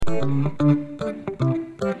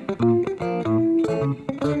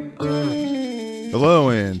Hello,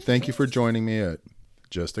 and thank you for joining me at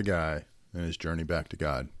Just a Guy and His Journey Back to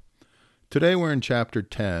God. Today we're in chapter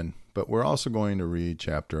 10, but we're also going to read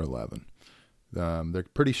chapter 11. They're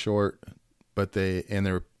pretty short, but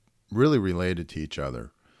they're really related to each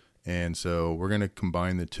other. And so we're going to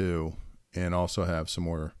combine the two and also have some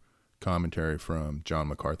more commentary from John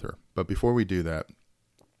MacArthur. But before we do that,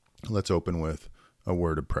 let's open with a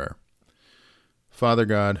word of prayer. Father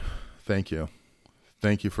God, thank you.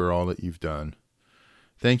 Thank you for all that you've done.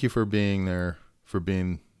 Thank you for being there, for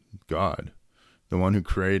being God, the one who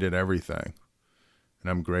created everything.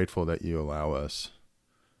 And I'm grateful that you allow us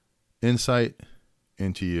insight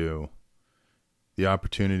into you, the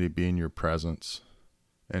opportunity to be in your presence,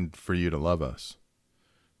 and for you to love us.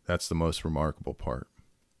 That's the most remarkable part.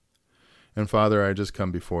 And Father, I just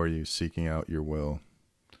come before you seeking out your will,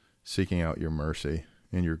 seeking out your mercy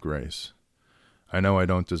and your grace. I know I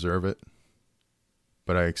don't deserve it,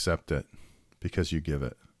 but I accept it because you give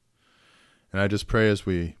it. And I just pray as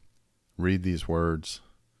we read these words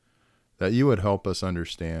that you would help us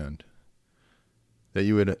understand, that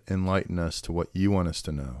you would enlighten us to what you want us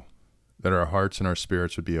to know, that our hearts and our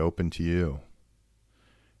spirits would be open to you,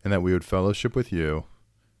 and that we would fellowship with you,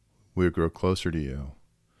 we would grow closer to you,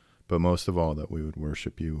 but most of all, that we would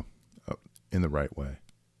worship you in the right way.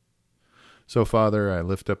 So, Father, I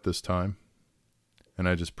lift up this time, and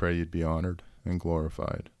I just pray you'd be honored and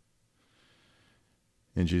glorified.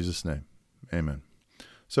 In Jesus' name, amen.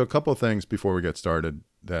 So a couple of things before we get started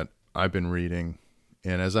that I've been reading,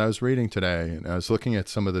 and as I was reading today, and I was looking at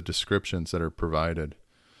some of the descriptions that are provided,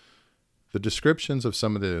 the descriptions of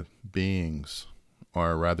some of the beings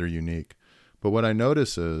are rather unique. But what I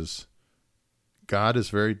notice is God is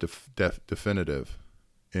very definitive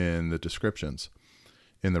in the descriptions,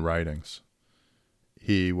 in the writings.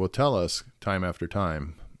 He will tell us time after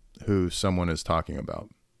time who someone is talking about,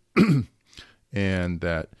 and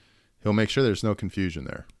that he'll make sure there's no confusion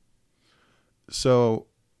there. So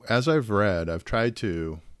as I've read, I've tried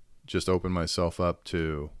to just open myself up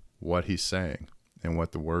to what he's saying and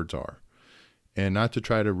what the words are, and not to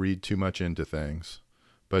try to read too much into things,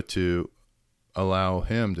 but to allow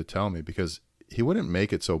him to tell me, because he wouldn't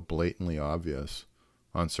make it so blatantly obvious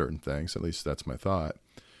on certain things. At least that's my thought.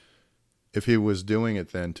 If he was doing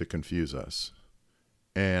it then to confuse us.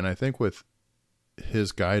 And I think with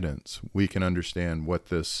his guidance, we can understand what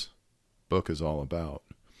this book is all about.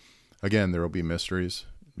 Again, there will be mysteries.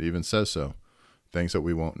 It even says so. Things that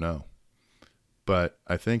we won't know. But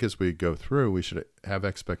I think as we go through, we should have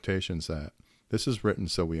expectations that this is written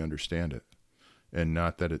so we understand it, and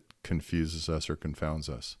not that it confuses us or confounds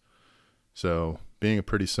us. So, being a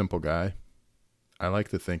pretty simple guy, I like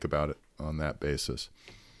to think about it on that basis.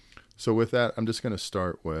 So with that, I'm just going to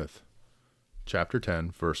start with chapter 10,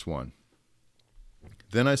 verse 1.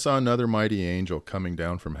 Then I saw another mighty angel coming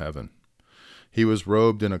down from heaven. He was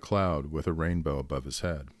robed in a cloud with a rainbow above his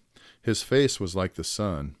head. His face was like the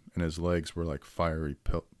sun, and his legs were like fiery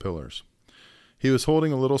pillars. He was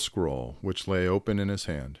holding a little scroll, which lay open in his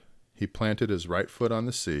hand. He planted his right foot on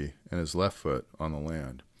the sea and his left foot on the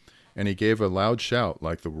land. And he gave a loud shout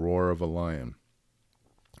like the roar of a lion.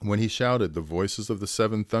 When he shouted, the voices of the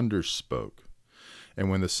seven thunders spoke. And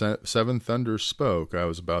when the seven thunders spoke, I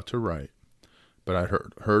was about to write. But I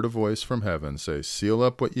heard a voice from heaven say, seal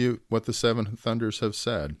up what the seven thunders have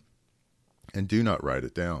said, and do not write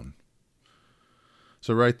it down.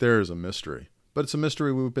 So right there is a mystery. But it's a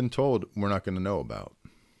mystery we've been told we're not going to know about.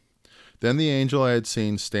 Then the angel I had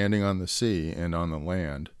seen standing on the sea and on the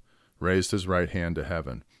land raised his right hand to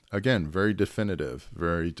heaven. Again, very definitive,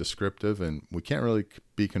 very descriptive, and we can't really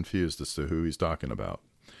be confused as to who he's talking about.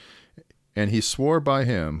 And he swore by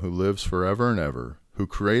him who lives forever and ever, who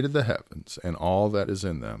created the heavens and all that is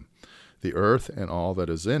in them, the earth and all that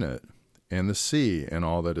is in it, and the sea and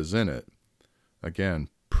all that is in it. Again,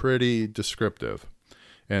 pretty descriptive.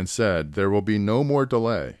 And said, there will be no more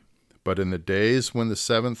delay, but in the days when the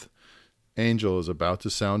seventh angel is about to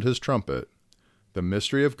sound his trumpet, the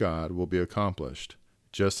mystery of God will be accomplished,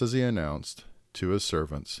 just as he announced to his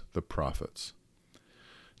servants, the prophets.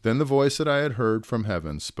 Then the voice that I had heard from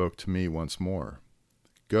heaven spoke to me once more.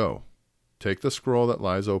 Go, take the scroll that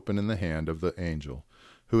lies open in the hand of the angel,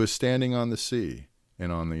 who is standing on the sea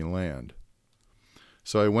and on the land.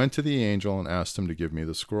 So I went to the angel and asked him to give me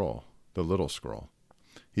the scroll, the little scroll.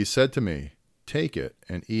 He said to me, take it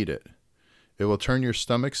and eat it. It will turn your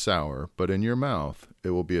stomach sour, but in your mouth it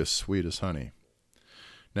will be as sweet as honey.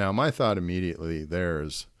 Now, my thought immediately there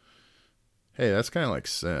is, hey, that's kind of like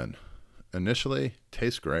sin. Initially,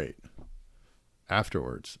 tastes great.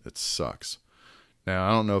 Afterwards, it sucks. Now,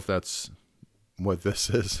 I don't know if that's what this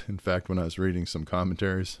is. In fact, when I was reading some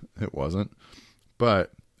commentaries, it wasn't.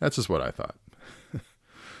 But that's just what I thought.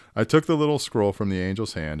 I took the little scroll from the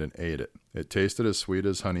angel's hand and ate it. It tasted as sweet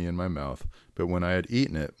as honey in my mouth, but when I had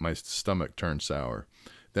eaten it, my stomach turned sour.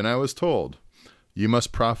 Then I was told, "You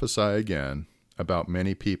must prophesy again about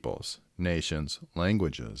many peoples, nations,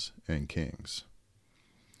 languages, and kings."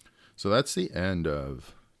 So that's the end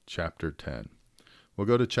of chapter 10. We'll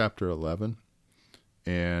go to chapter 11,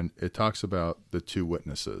 and it talks about the two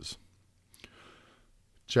witnesses.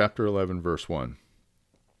 Chapter 11, verse 1.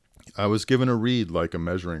 I was given a reed like a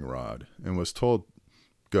measuring rod, and was told,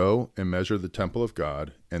 "Go and measure the temple of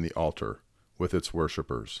God and the altar with its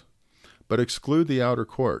worshippers. But exclude the outer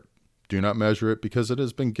court. Do not measure it, because it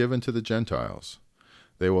has been given to the Gentiles.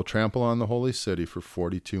 They will trample on the holy city for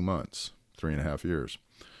 42 months, 3.5 years.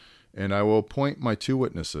 And I will appoint my two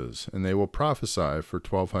witnesses, and they will prophesy for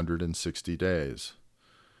 1,260 days,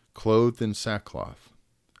 clothed in sackcloth."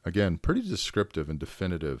 Again, pretty descriptive and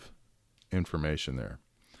definitive information there.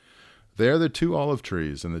 "They are the two olive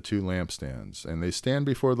trees and the two lampstands, and they stand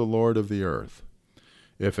before the Lord of the earth.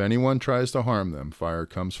 If anyone tries to harm them, fire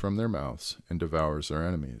comes from their mouths and devours their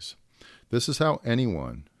enemies. This is how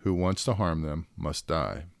anyone who wants to harm them must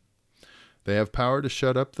die. They have power to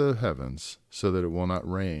shut up the heavens so that it will not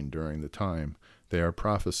rain during the time they are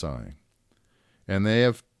prophesying. And they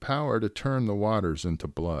have power to turn the waters into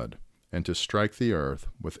blood and to strike the earth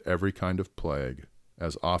with every kind of plague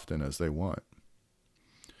as often as they want.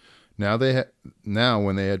 Now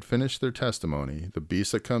when they had finished their testimony, the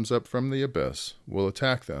beast that comes up from the abyss will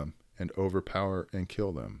attack them and overpower and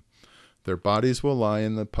kill them. Their bodies will lie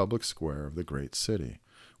in the public square of the great city,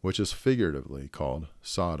 which is figuratively called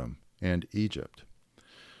Sodom and Egypt,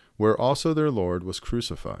 where also their Lord was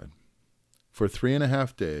crucified. For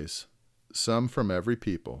 3.5 days, some from every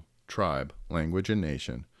people, tribe, language, and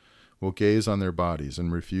nation will gaze on their bodies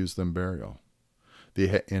and refuse them burial.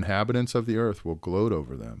 The inhabitants of the earth will gloat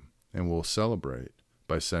over them and will celebrate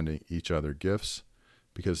by sending each other gifts,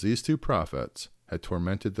 because these two prophets had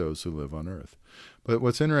tormented those who live on earth. But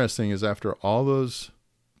what's interesting is after all those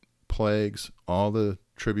plagues, all the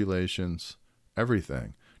tribulations,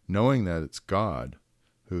 everything, knowing that it's God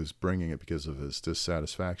who's bringing it because of his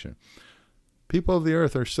dissatisfaction, people of the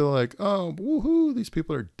earth are still like, "Oh, woohoo, these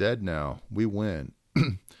people are dead now. We win."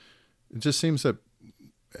 It just seems that,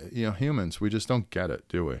 humans, we just don't get it,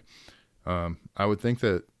 do we? I would think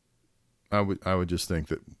that, I would just think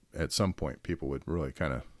that at some point people would really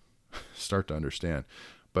kind of start to understand.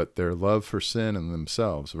 But their love for sin and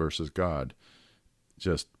themselves versus God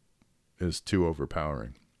just is too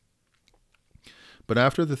overpowering. But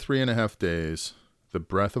after the 3.5 days, the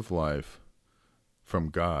breath of life from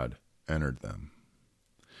God entered them.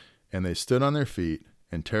 And they stood on their feet,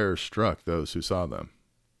 and terror struck those who saw them.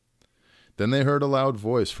 Then they heard a loud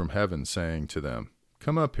voice from heaven saying to them,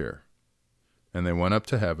 "Come up here." And they went up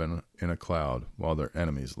to heaven in a cloud while their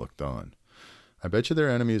enemies looked on. I bet you their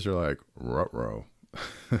enemies are like, "Ruh-roh.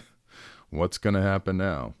 What's going to happen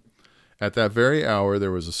now?" At that very hour,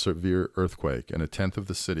 there was a severe earthquake, and 1/10 of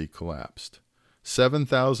the city collapsed.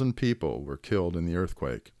 7,000 people were killed in the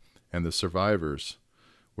earthquake, and the survivors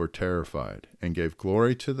were terrified and gave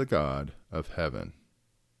glory to the God of heaven.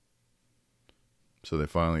 So they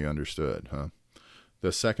finally understood, huh?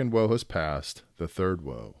 The second woe has passed. The third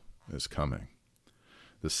woe is coming.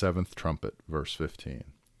 The seventh trumpet, verse 15.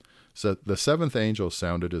 So the seventh angel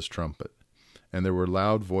sounded his trumpet, and there were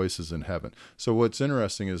loud voices in heaven. So what's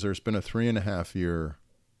interesting is there's been a 3.5-year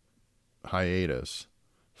hiatus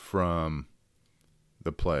from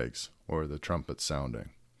the plagues or the trumpet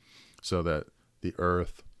sounding, so that the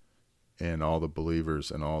earth and all the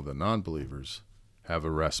believers and all the non-believers have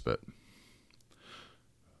a respite.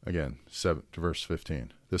 Again, verse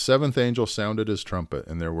 15. The seventh angel sounded his trumpet,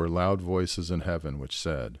 and there were loud voices in heaven which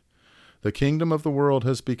said, "The kingdom of the world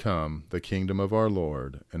has become the kingdom of our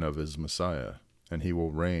Lord and of his Messiah, and he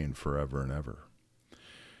will reign forever and ever."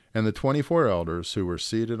 And the 24 elders who were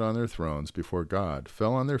seated on their thrones before God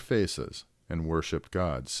fell on their faces and worshipped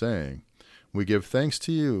God, saying, "We give thanks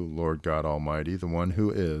to you, Lord God Almighty, the one who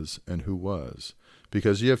is and who was,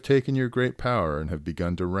 because you have taken your great power and have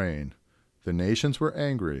begun to reign. The nations were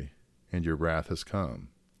angry, and your wrath has come.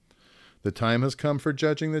 The time has come for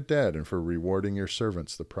judging the dead and for rewarding your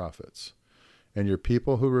servants, the prophets, and your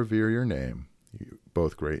people who revere your name,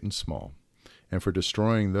 both great and small, and for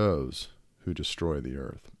destroying those who destroy the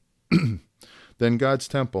earth." Then God's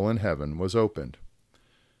temple in heaven was opened,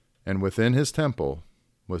 and within his temple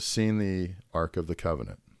was seen the Ark of the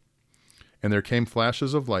Covenant. And there came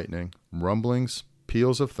flashes of lightning, rumblings,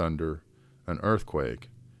 peals of thunder, an earthquake,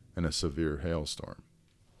 and a severe hailstorm.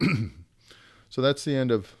 So that's the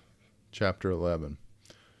end of chapter 11.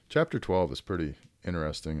 Chapter 12 is pretty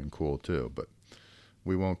interesting and cool too, but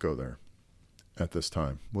we won't go there at this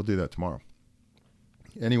time. We'll do that tomorrow.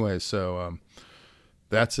 Anyway, so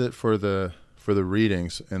that's it for the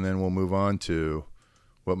readings, and then we'll move on to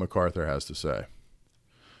what MacArthur has to say.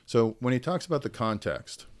 So when he talks about the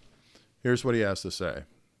context, here's what he has to say.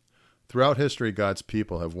 Throughout history, God's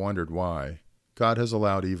people have wondered why God has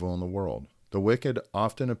allowed evil in the world. The wicked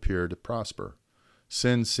often appear to prosper.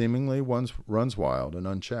 Sin seemingly runs wild and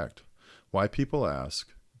unchecked. Why, people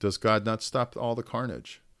ask, does God not stop all the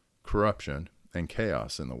carnage, corruption, and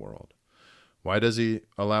chaos in the world? Why does he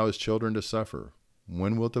allow his children to suffer?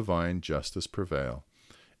 When will divine justice prevail,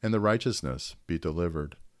 and the righteous be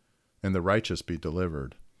delivered, and the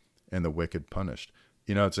wicked punished?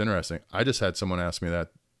 You know, it's interesting. I just had someone ask me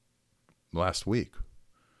that last week.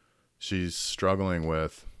 She's struggling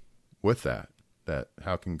with that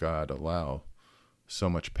how can God allow so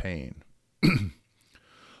much pain?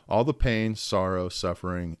 All the pain, sorrow,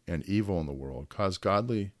 suffering, and evil in the world cause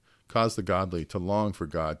the godly to long for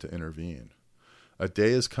God to intervene. A day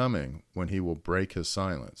is coming when he will break his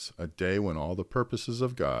silence, a day when all the purposes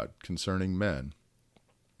of God concerning men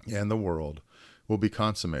and the world will be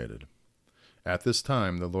consummated. At this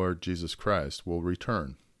time, the Lord Jesus Christ will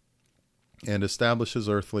return and establish his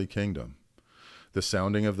earthly kingdom. The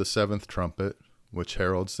sounding of the seventh trumpet, which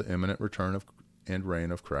heralds the imminent return and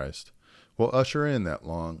reign of Christ, will usher in that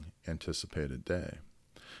long-anticipated day.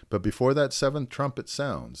 But before that seventh trumpet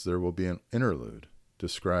sounds, there will be an interlude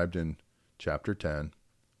described in chapter 10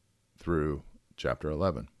 through chapter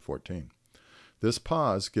 11:14. This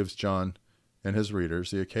pause gives John and his readers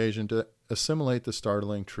the occasion to assimilate the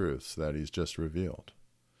startling truths that he's just revealed.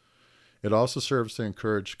 It also serves to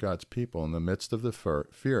encourage God's people in the midst of the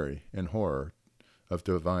fury and horror of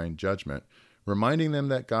divine judgment, reminding them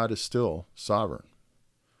that God is still sovereign.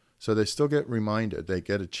 So they still get reminded, they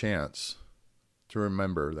get a chance to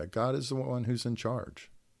remember that God is the one who's in charge.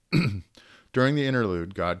 During the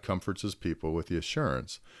interlude, God comforts his people with the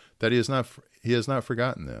assurance that he has not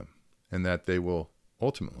forgotten them, and that they will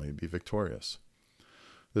ultimately be victorious.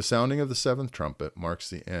 The sounding of the seventh trumpet marks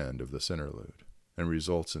the end of this interlude and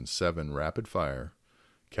results in 7 rapid-fire,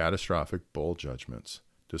 catastrophic bowl judgments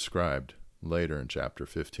described later in chapter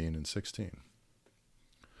 15 and 16.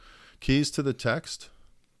 Keys to the text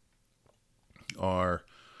are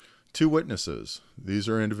 2 witnesses. These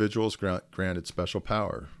are individuals granted special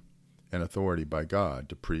power and authority by God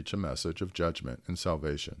to preach a message of judgment and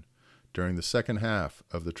salvation during the second half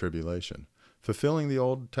of the tribulation, fulfilling the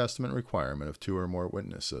Old Testament requirement of 2 or more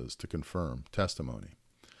witnesses to confirm testimony.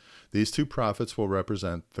 These 2 prophets will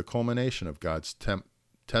represent the culmination of God's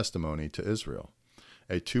testimony to Israel,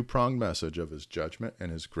 a 2-pronged message of his judgment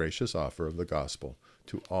and his gracious offer of the gospel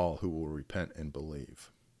to all who will repent and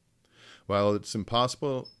believe. While it's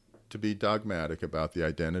impossible to be dogmatic about the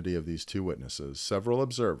identity of these 2 witnesses, several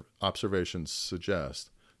observations suggest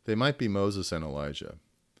they might be Moses and Elijah.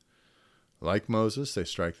 Like Moses, they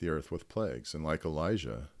strike the earth with plagues, and like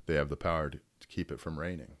Elijah, they have the power to keep it from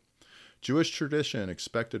raining. Jewish tradition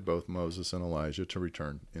expected both Moses and Elijah to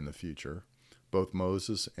return in the future. Both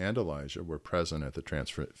Moses and Elijah were present at the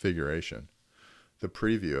Transfiguration, the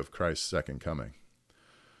preview of Christ's second coming.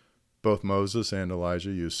 Both Moses and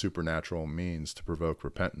Elijah used supernatural means to provoke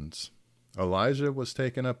repentance. Elijah was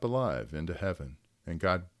taken up alive into heaven, and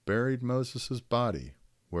God buried Moses' body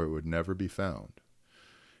where it would never be found.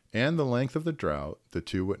 And the length of the drought the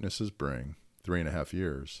 2 witnesses bring, 3.5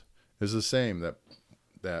 years, is the same that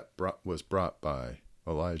was brought by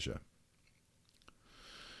Elijah.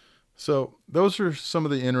 So those are some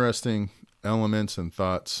of the interesting elements and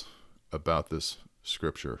thoughts about this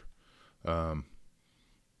scripture.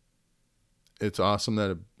 It's awesome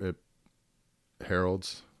that it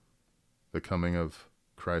heralds the coming of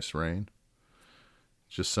Christ's reign.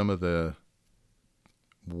 Just some of the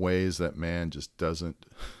ways that man just does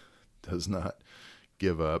not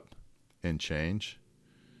give up and change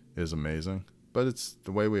is amazing. But it's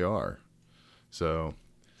the way we are. So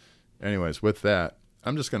anyways, with that,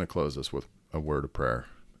 I'm just going to close this with a word of prayer.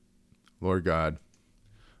 Lord God,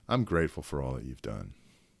 I'm grateful for all that you've done.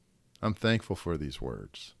 I'm thankful for these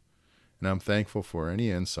words. And I'm thankful for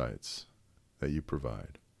any insights that you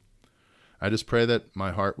provide. I just pray that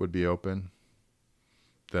my heart would be open,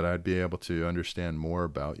 that I'd be able to understand more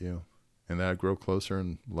about you, and that I'd grow closer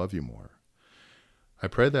and love you more. I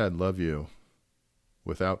pray that I'd love you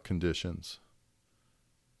without conditions,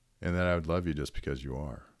 and that I would love you just because you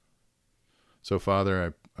are. So,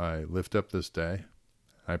 Father, I lift up this day.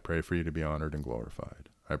 I pray for you to be honored and glorified.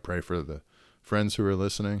 I pray for the friends who are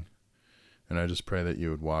listening, and I just pray that you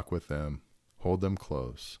would walk with them, hold them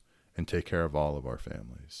close, and take care of all of our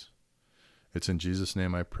families. It's in Jesus'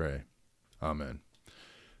 name I pray. Amen.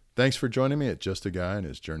 Thanks for joining me at Just a Guy and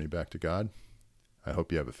his journey back to God. I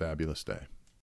hope you have a fabulous day.